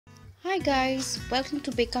Hi guys, welcome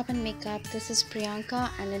to Bakeup and Makeup. This is Priyanka,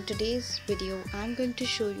 and in today's video I'm going to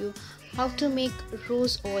show you how to make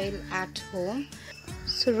rose oil at home.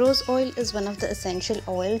 So rose oil is one of the essential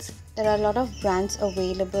oils. There are a lot of brands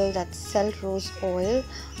available that sell rose oil,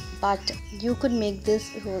 but you could make this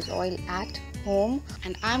rose oil at home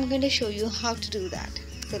and I'm going to show you how to do that.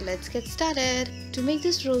 So let's get started. To make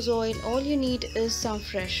this rose oil, all you need is some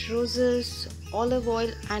fresh roses, olive oil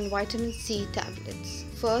and vitamin C tablets.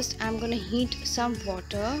 First, I'm going to heat some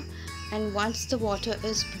water, and once the water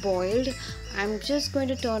is boiled, I'm just going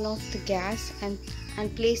to turn off the gas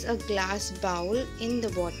and place a glass bowl in the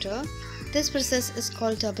water. This process is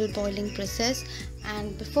called double boiling process,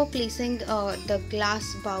 and before placing the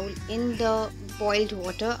glass bowl in the boiled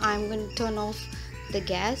water, I'm going to turn off the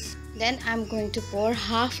gas. Then I'm going to pour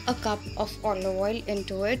half a cup of olive oil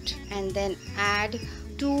into it and then add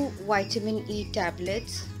 2 vitamin E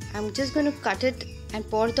tablets. I'm just going to cut it and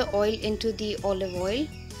pour the oil into the olive oil.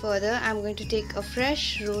 Further, I'm going to take a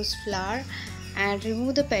fresh rose flower and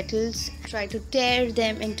remove the petals. Try to tear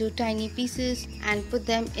them into tiny pieces and put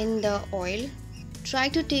them in the oil. Try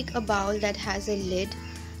to take a bowl that has a lid.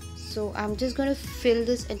 So I'm just going to fill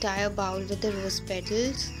this entire bowl with the rose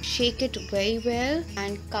petals, shake it very well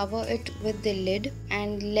and cover it with the lid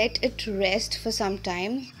and let it rest for some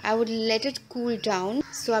time. I would let it cool down.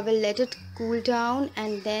 So I will let it cool down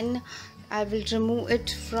and then I will remove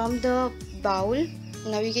it from the bowl.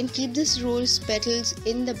 Now you can keep this rose petals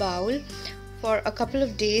in the bowl for a couple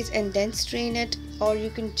of days and then strain it, or you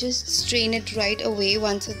can just strain it right away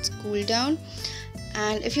once it's cooled down.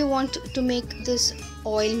 And if you want to make this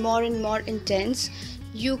oil more and more intense,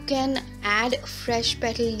 you can add fresh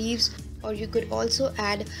petal leaves, or you could also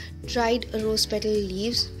add dried rose petal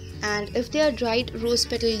leaves. And if they are dried rose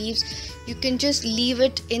petal leaves, you can just leave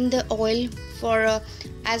it in the oil for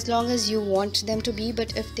as long as you want them to be.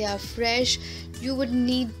 But if they are fresh, you would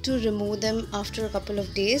need to remove them after a couple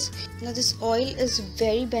of days. Now this oil is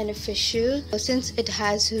very beneficial since it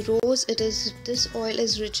has rose. This oil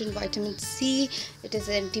is rich in vitamin C. It is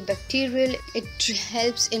antibacterial. It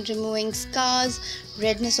helps in removing scars,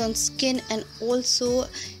 redness on skin, and also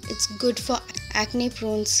it's good for acne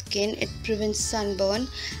prone skin. It prevents sunburn,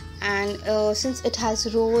 and since it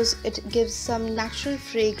has rose, it gives some natural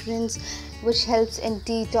fragrance which helps in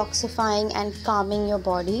detoxifying and calming your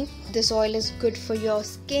body. This oil is good for your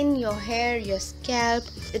skin, your hair, your scalp.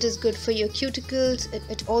 It is good for your cuticles.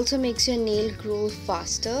 It also makes your nail grow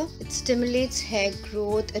faster. It stimulates hair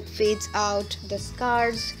growth. It fades out the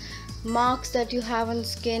scars, marks that you have on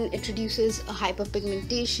skin. It reduces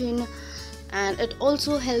hyperpigmentation, and it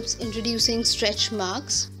also helps in reducing stretch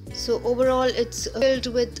marks. So overall, it's filled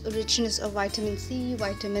with richness of vitamin C,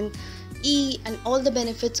 vitamin E, and all the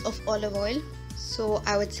benefits of olive oil. So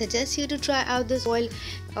I would suggest you to try out this oil.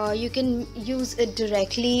 You can use it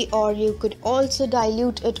directly, or you could also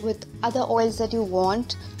dilute it with other oils that you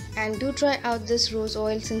want. And do try out this rose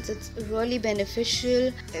oil since it's really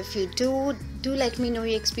beneficial. If you do let me know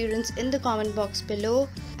your experience in the comment box below,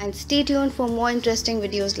 and stay tuned for more interesting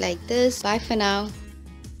videos like this. Bye for now.